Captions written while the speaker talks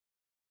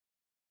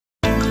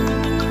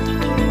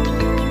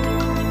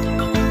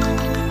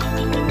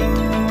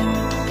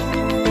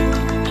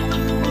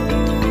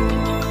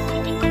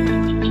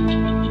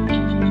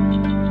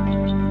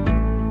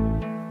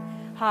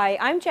Hi,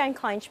 I'm Janet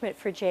D.Kleinschmidt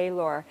for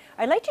Jaylor.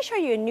 I'd like to show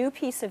you a new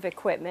piece of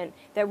equipment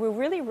that will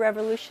really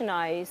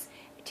revolutionize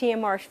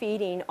TMR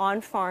feeding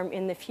on farm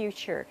in the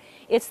future.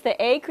 It's the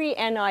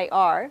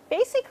AgriNIR.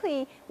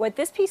 Basically, what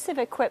this piece of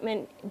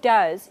equipment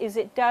does is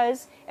it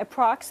does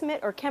approximate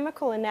or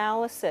chemical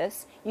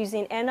analysis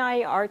using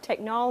NIR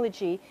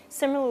technology,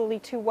 similarly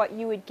to what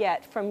you would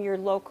get from your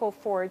local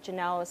forage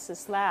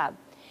analysis lab.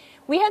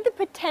 We had the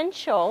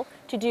potential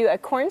to do a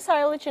corn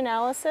silage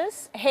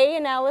analysis, hay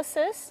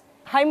analysis,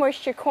 high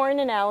moisture corn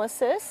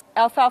analysis,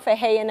 alfalfa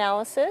hay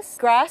analysis,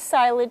 grass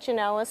silage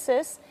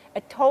analysis,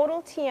 a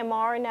total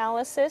TMR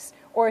analysis,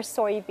 or a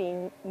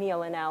soybean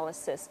meal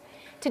analysis.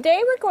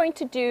 Today we're going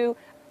to do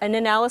an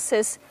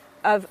analysis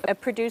of a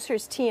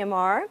producer's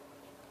TMR.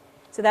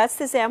 So that's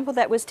the sample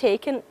that was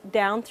taken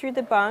down through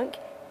the bunk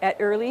at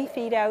early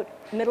feed out,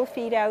 middle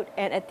feed out,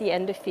 and at the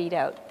end of feed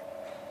out.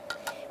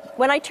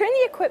 When I turn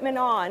the equipment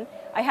on,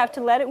 I have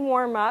to let it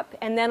warm up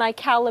and then I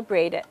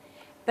calibrate it.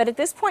 But at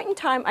this point in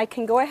time, I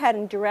can go ahead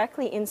and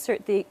directly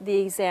insert the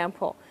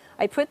example.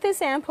 I put the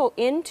example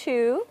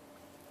into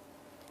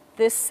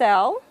this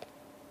cell,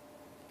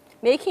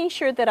 making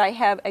sure that I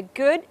have a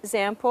good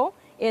sample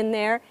in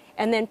there,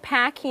 and then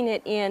packing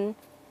it in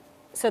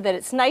so that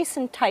it's nice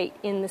and tight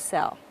in the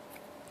cell.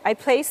 I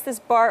place this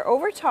bar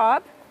over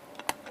top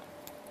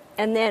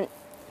and then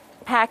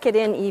pack it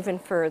in even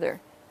further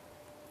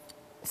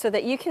so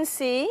that you can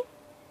see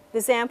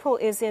the sample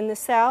is in the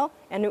cell,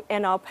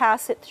 and I'll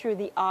pass it through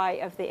the eye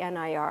of the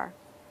NIR.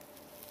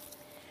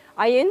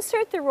 I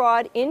insert the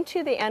rod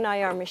into the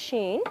NIR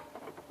machine.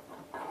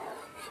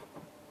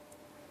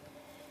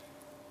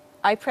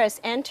 I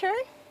press enter.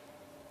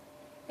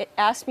 It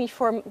asks me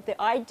for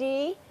the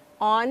ID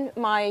on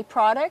my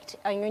product.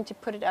 I'm going to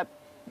put it up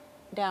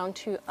down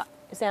to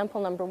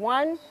sample number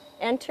 1,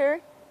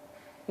 enter,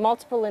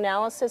 multiple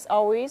analysis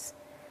always,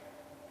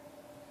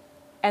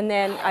 and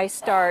then I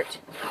start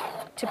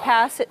to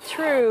pass it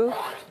through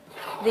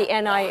the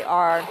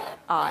NIR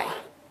eye.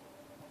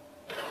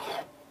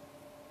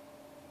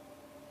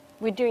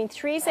 We're doing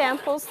 3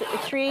 samples,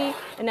 3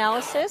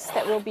 analysis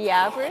that will be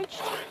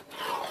averaged.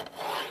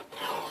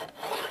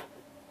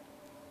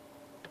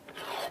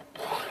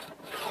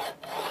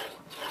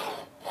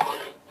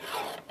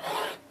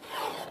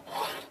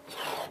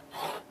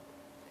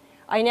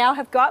 I now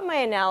have got my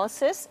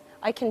analysis.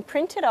 I can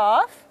print it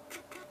off.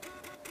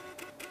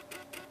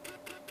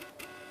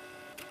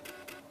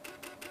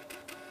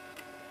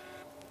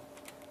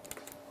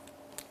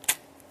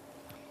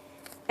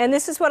 And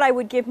this is what I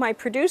would give my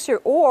producer,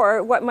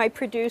 or what my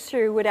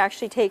producer would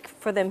actually take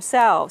for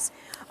themselves.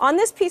 On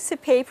this piece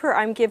of paper,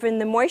 I'm given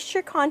the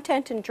moisture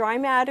content and dry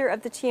matter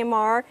of the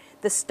TMR,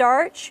 the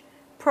starch,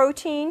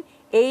 protein,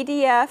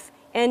 ADF,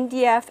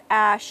 NDF,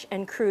 ash,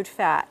 and crude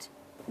fat.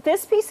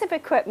 This piece of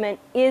equipment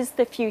is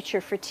the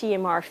future for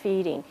TMR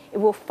feeding. It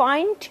will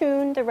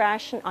fine-tune the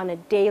ration on a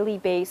daily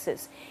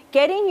basis.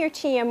 Getting your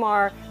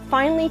TMR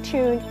finely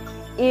tuned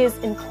is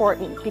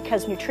important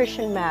because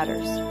nutrition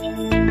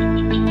matters.